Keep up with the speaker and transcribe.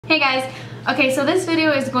Hey guys, okay, so this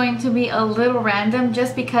video is going to be a little random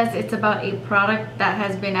just because it's about a product that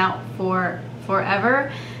has been out for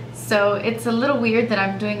forever. So it's a little weird that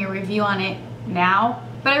I'm doing a review on it now.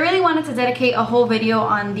 But I really wanted to dedicate a whole video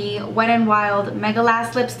on the Wet n Wild Mega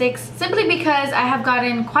Last lipsticks simply because I have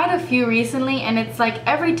gotten quite a few recently, and it's like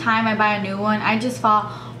every time I buy a new one I just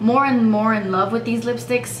fall more and more in love with these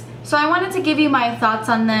lipsticks. So I wanted to give you my thoughts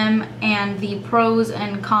on them and the pros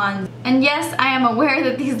and cons. And yes, I am aware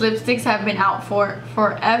that these lipsticks have been out for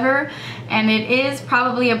forever and it is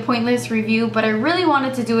probably a pointless review, but I really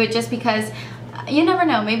wanted to do it just because you never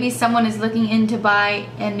know, maybe someone is looking in to buy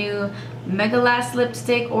a new Mega Last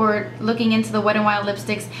lipstick or looking into the Wet n Wild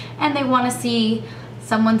lipsticks and they want to see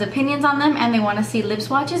someone's opinions on them and they want to see lip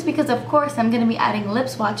swatches, because of course I'm going to be adding lip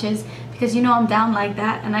swatches because you know I'm down like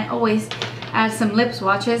that and I always add some lip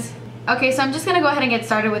swatches. Okay, so I'm just gonna go ahead and get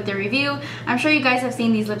started with the review. I'm sure you guys have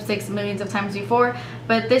seen these lipsticks millions of times before,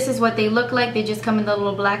 but this is what they look like. They just come in the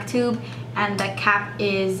little black tube and the cap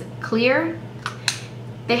is clear.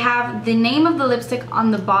 They have the name of the lipstick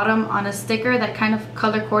on the bottom on a sticker that kind of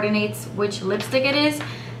color coordinates which lipstick it is,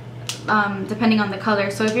 depending on the color.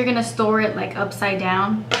 So if you're gonna store it like upside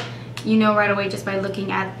down, you know right away just by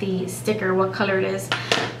looking at the sticker what color it is.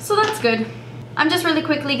 So that's good. I'm just really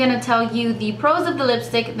quickly going to tell you the pros of the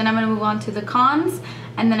lipstick, then I'm going to move on to the cons,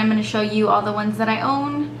 and then I'm going to show you all the ones that I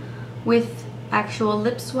own with actual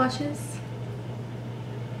lip swatches.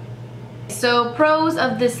 So pros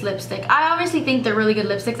of this lipstick. I obviously think they're really good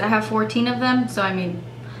lipsticks. I have 14 of them, so I mean,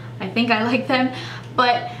 I think I like them.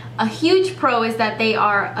 But a huge pro is that they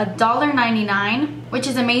are $1.99, which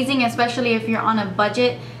is amazing, especially if you're on a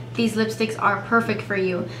budget. These lipsticks are perfect for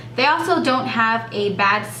you. They also don't have a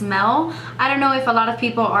bad smell. I don't know if a lot of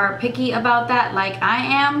people are picky about that like I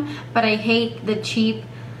am, but I hate the cheap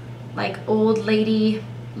like old lady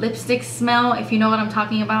lipstick smell, if you know what I'm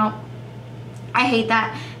talking about. I hate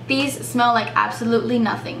that. These smell like absolutely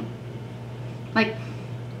nothing. Like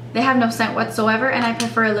they have no scent whatsoever, and I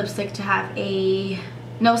prefer a lipstick to have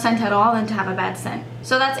no scent at all than to have a bad scent.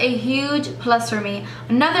 So that's a huge plus for me.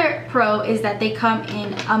 Another pro is that they come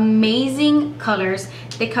in amazing colors.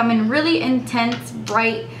 They come in really intense,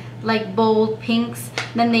 bright, like bold pinks.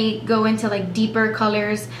 Then they go into like deeper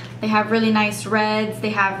colors. They have really nice reds.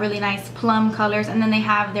 They have really nice plum colors. And then they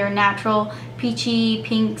have their natural peachy,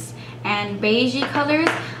 pinks, and beigey colors.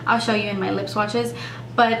 I'll show you in my lip swatches.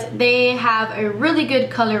 But they have a really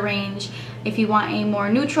good color range. If you want a more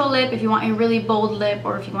neutral lip, if you want a really bold lip,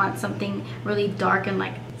 or if you want something really dark and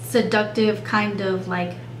like seductive, kind of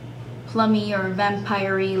like plummy or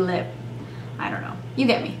vampire-y lip. I don't know. You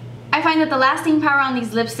get me. I find that the lasting power on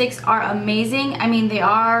these lipsticks are amazing. I mean, they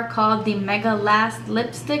are called the Mega Last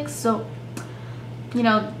lipsticks, so you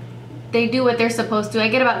know, they do what they're supposed to. I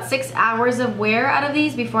get about 6 hours of wear out of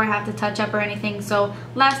these before I have to touch up or anything, so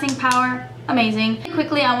lasting power, amazing.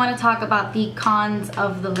 Quickly, I want to talk about the cons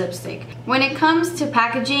of the lipstick. When it comes to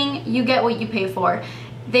packaging, you get what you pay for.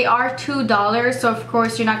 They are $2, so of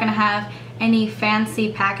course you're not going to have any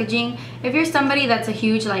fancy packaging. If you're somebody that's a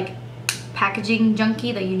huge like packaging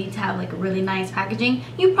junkie, that you need to have like really nice packaging,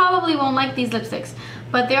 you probably won't like these lipsticks.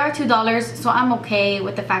 But they are $2, so I'm okay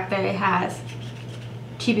with the fact that it has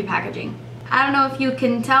cheapy packaging. I don't know if you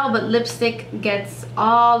can tell, but lipstick gets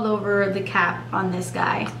all over the cap on this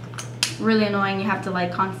guy. Really annoying. You have to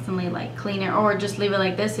like constantly like clean it, or just leave it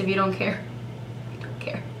like this if you don't care. Don't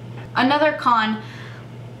care. Another con,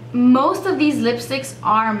 most of these lipsticks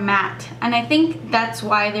are matte, and I think that's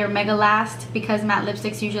why they're Mega Last, because matte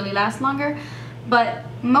lipsticks usually last longer. But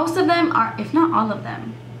most of them are, if not all of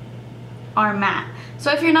them, are matte.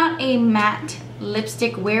 So if you're not a matte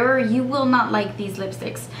lipstick wearer, you will not like these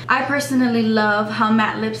lipsticks. I personally love how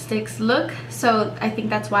matte lipsticks look, so I think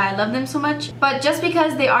that's why I love them so much. But just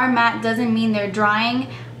because they are matte doesn't mean they're drying.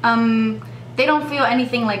 They don't feel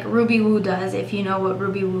anything like Ruby Woo does. If you know what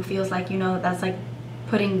Ruby Woo feels like, you know that's like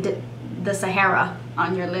putting the Sahara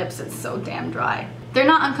on your lips. It's so damn dry. They're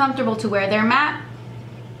not uncomfortable to wear. They're matte,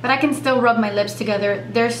 but I can still rub my lips together.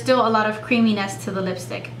 There's still a lot of creaminess to the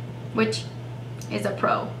lipstick, which is a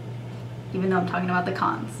pro, even though I'm talking about the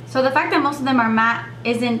cons. So the fact that most of them are matte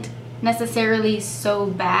isn't necessarily so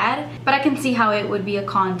bad, but I can see how it would be a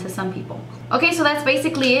con to some people. Okay, so that's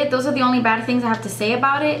basically it. Those are the only bad things I have to say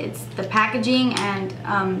about it. It's the packaging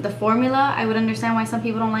and the formula. I would understand why some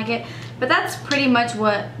people don't like it, but that's pretty much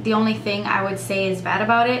the only thing I would say is bad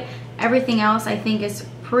about it. Everything else I think is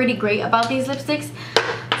pretty great about these lipsticks.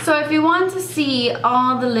 So if you want to see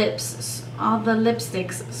all the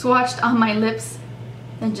lipsticks swatched on my lips,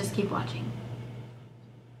 then just keep watching.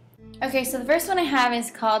 Okay, so the first one I have is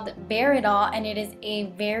called Bear It All, and it is a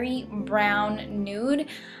very brown nude.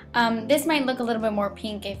 This might look a little bit more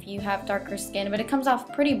pink if you have darker skin, but it comes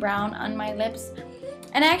off pretty brown on my lips.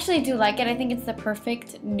 And I actually do like it. I think it's the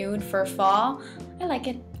perfect nude for fall. I like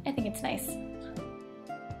it. I think it's nice.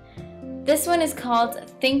 This one is called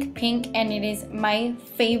Think Pink, and it is my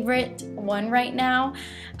favorite one right now.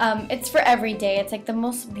 It's for every day. It's like the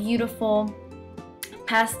most beautiful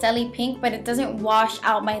pastel-y pink, but it doesn't wash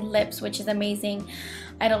out my lips, which is amazing.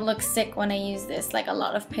 I don't look sick when I use this like a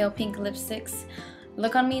lot of pale pink lipsticks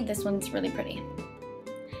look on me. This one's really pretty.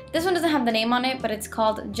 This one doesn't have the name on it, but it's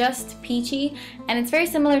called Just Peachy, and it's very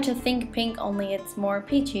similar to Think Pink, only it's more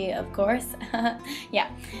peachy, of course. Yeah,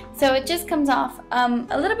 so it just comes off a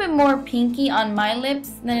little bit more pinky on my lips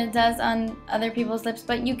than it does on other people's lips,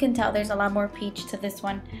 but you can tell there's a lot more peach to this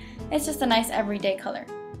one. It's just a nice everyday color.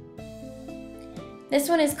 This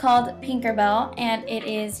one is called Pinkerbell, and it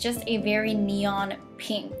is just a very neon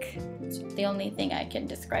pink. It's the only thing I can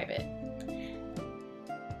describe it.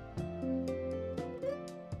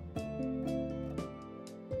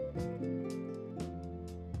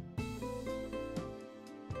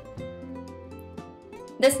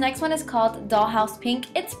 This next one is called Dollhouse Pink.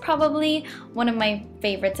 It's probably one of my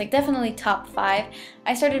favorites, like definitely top 5.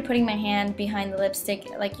 I started putting my hand behind the lipstick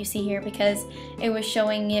like you see here because it was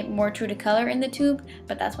showing it more true to color in the tube,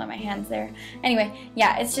 but that's why my hand's there. Anyway,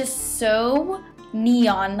 yeah, it's just so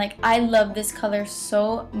neon. Like, I love this color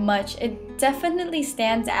so much. It definitely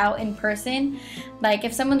stands out in person. Like,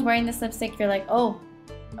 if someone's wearing this lipstick, you're like, oh,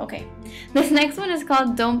 okay. This next one is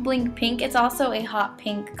called Don't Blink Pink. It's also a hot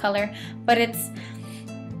pink color, but it's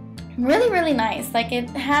really nice. Like, it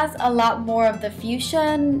has a lot more of the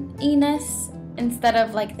fuchsia-iness instead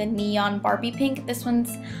of like the neon Barbie pink. This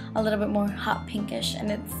one's a little bit more hot pinkish, and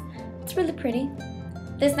it's really pretty.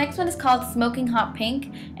 This next one is called Smoking Hot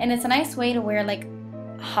Pink, and it's a nice way to wear like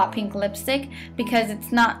hot pink lipstick because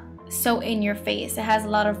it's not so in your face. It has a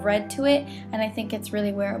lot of red to it, and I think it's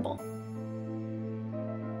really wearable.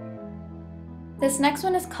 This next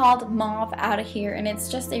one is called Mauve Outta Here, and it's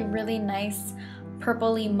just a really nice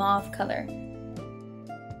purpley mauve color.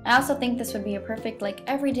 I also think this would be a perfect like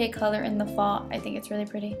everyday color in the fall. I think it's really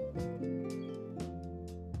pretty.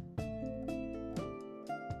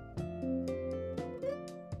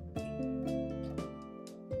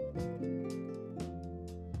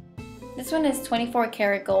 This one is 24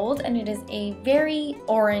 karat gold, and it is a very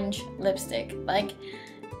orange lipstick. Like,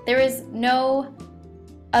 there is no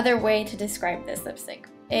other way to describe this lipstick.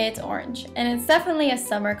 It's orange, and it's definitely a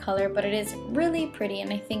summer color, but it is really pretty,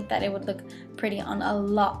 and I think that it would look pretty on a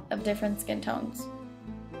lot of different skin tones.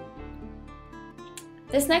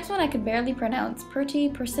 This next one I could barely pronounce. Purty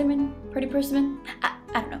Persimmon? I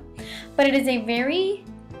don't know. But it is a very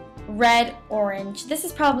red orange. This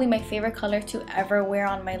is probably my favorite color to ever wear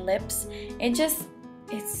on my lips.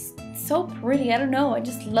 It's so pretty. I don't know. I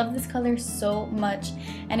just love this color so much,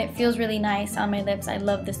 and it feels really nice on my lips. I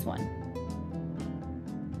love this one.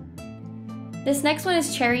 This next one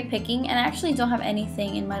is Cherry Picking, and I actually don't have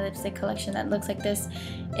anything in my lipstick collection that looks like this.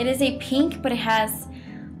 It is a pink, but it has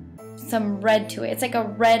some red to it. It's like a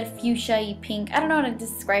red fuchsia-y pink. I don't know how to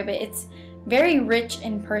describe it. It's very rich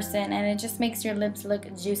in person, and it just makes your lips look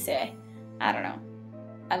juicy. I don't know.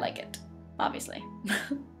 I like it, obviously.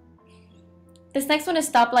 This next one is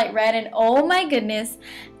Stoplight Red, and oh my goodness,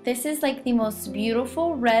 this is like the most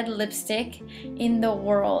beautiful red lipstick in the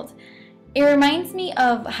world. It reminds me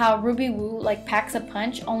of how Ruby Woo like packs a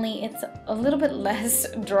punch, only it's a little bit less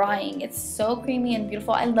drying. It's so creamy and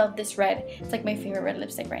beautiful. I love this red. It's like my favorite red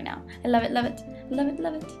lipstick right now. I love it, love it, love it,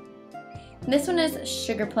 love it. This one is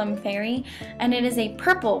Sugar Plum Fairy, and it is a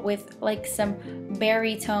purple with like some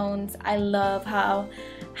berry tones. I love how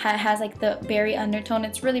it has like the berry undertone.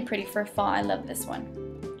 It's really pretty for fall. I love this one.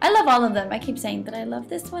 I love all of them. I keep saying that I love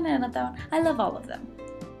this one and I love that one. I love all of them.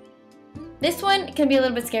 This one can be a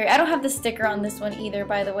little bit scary. I don't have the sticker on this one either,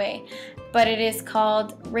 by the way, but it is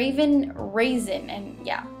called Raivin Raisin, and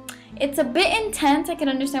yeah, it's a bit intense. I can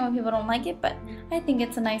understand why people don't like it, but I think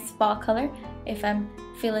it's a nice fall color if I'm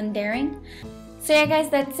feeling daring. So yeah guys,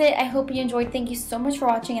 that's it. I hope you enjoyed. Thank you so much for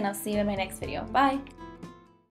watching, and I'll see you in my next video. Bye!